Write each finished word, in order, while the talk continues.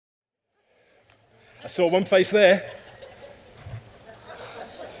I saw one face there.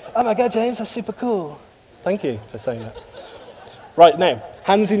 Oh my God, James, that's super cool. Thank you for saying that. Right, now,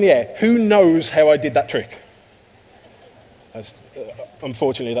 hands in the air. Who knows how I did that trick?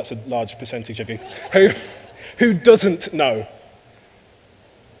 Unfortunately, that's a large percentage of you. Who doesn't know?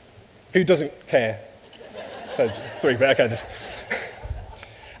 Who doesn't care? So it's 3, but okay.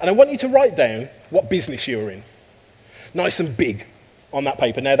 And I want you to write down what business you're in. Nice and big on that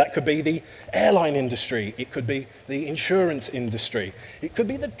paper. Now, that could be the airline industry. It could be the insurance industry. It could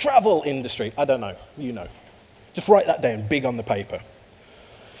be the travel industry. I don't know. You know. Just write that down big on the paper.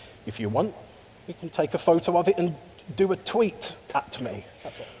 If you want, you can take a photo of it and do a tweet at me.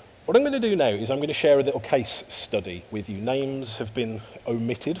 What I'm going to do now is I'm going to share a little case study with you. Names have been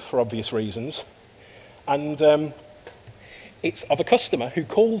omitted for obvious reasons. And it's of a customer who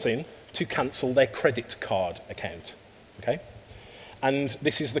calls in to cancel their credit card account. Okay? And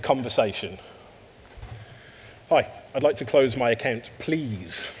this is the conversation. Hi, I'd like to close my account,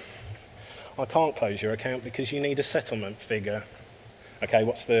 please. I can't close your account because you need a settlement figure. Okay,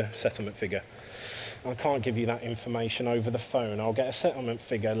 what's the settlement figure? I can't give you that information over the phone. I'll get a settlement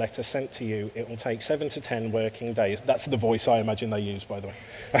figure letter sent to you. It will take 7 to 10 working days. That's the voice I imagine they use, by the way.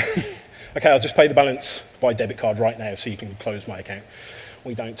 Okay, I'll just pay the balance by debit card right now so you can close my account.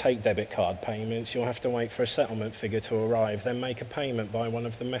 We don't take debit card payments. You'll have to wait for a settlement figure to arrive, then make a payment by one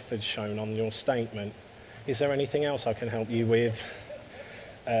of the methods shown on your statement. Is there anything else I can help you with?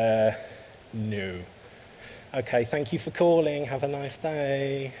 No. Okay, thank you for calling. Have a nice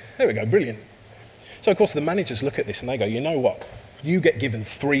day. There we go, brilliant. So, of course, the managers look at this and they go, you know what? You get given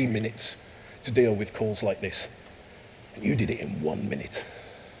 3 minutes to deal with calls like this, and you did it in 1 minute.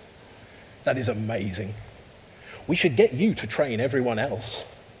 That is amazing. We should get you to train everyone else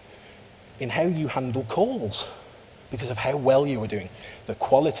in how you handle calls because of how well you were doing. The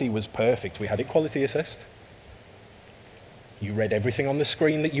quality was perfect. We had it quality assessed. You read everything on the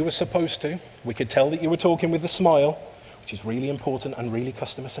screen that you were supposed to. We could tell that you were talking with a smile, which is really important and really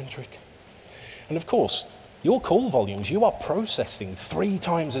customer-centric. And of course, your call volumes, you are processing 3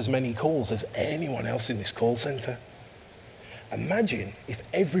 times as many calls as anyone else in this call center. Imagine if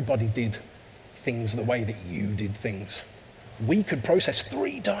everybody did things the way that you did things. We could process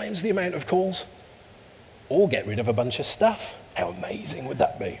 3 times the amount of calls or get rid of a bunch of staff. How amazing would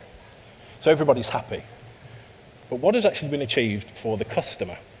that be? So everybody's happy. But what has actually been achieved for the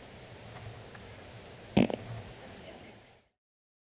customer?